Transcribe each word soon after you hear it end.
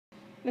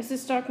This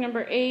is stock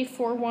number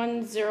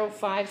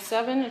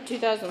A41057, a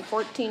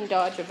 2014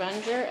 Dodge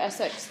Avenger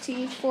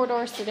SXT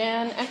 4-door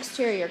sedan.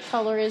 Exterior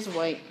color is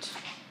white.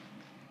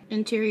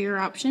 Interior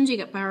options, you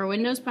get power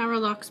windows, power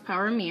locks,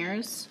 power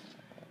mirrors,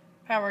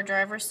 power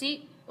driver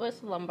seat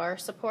with lumbar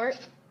support,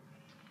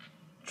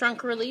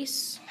 trunk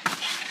release,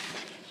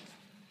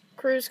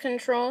 cruise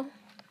control,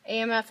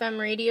 AM/FM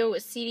radio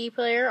with CD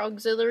player,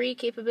 auxiliary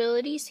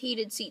capabilities,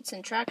 heated seats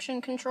and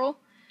traction control,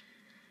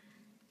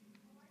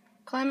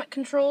 climate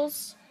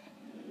controls.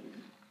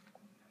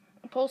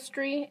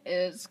 Upholstery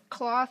is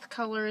cloth,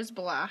 color is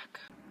black.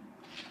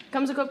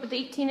 Comes equipped with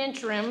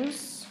 18-inch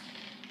rims,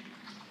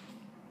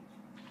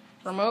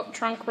 remote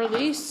trunk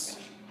release.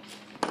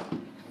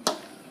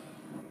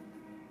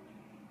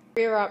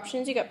 Rear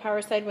options, you got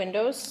power side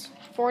windows,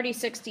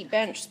 40/60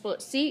 bench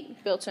split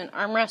seat, built-in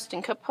armrest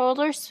and cup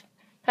holders,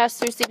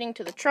 pass-through seating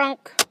to the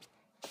trunk.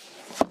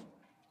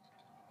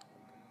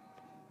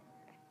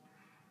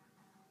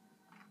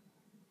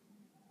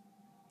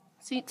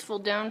 Seats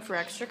fold down for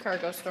extra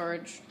cargo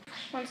storage.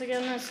 Once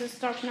again, this is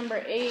stock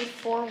number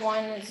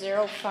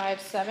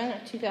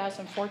A41057, a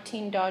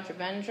 2014 Dodge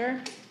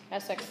Avenger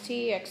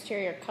SXT.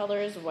 Exterior color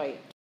is white.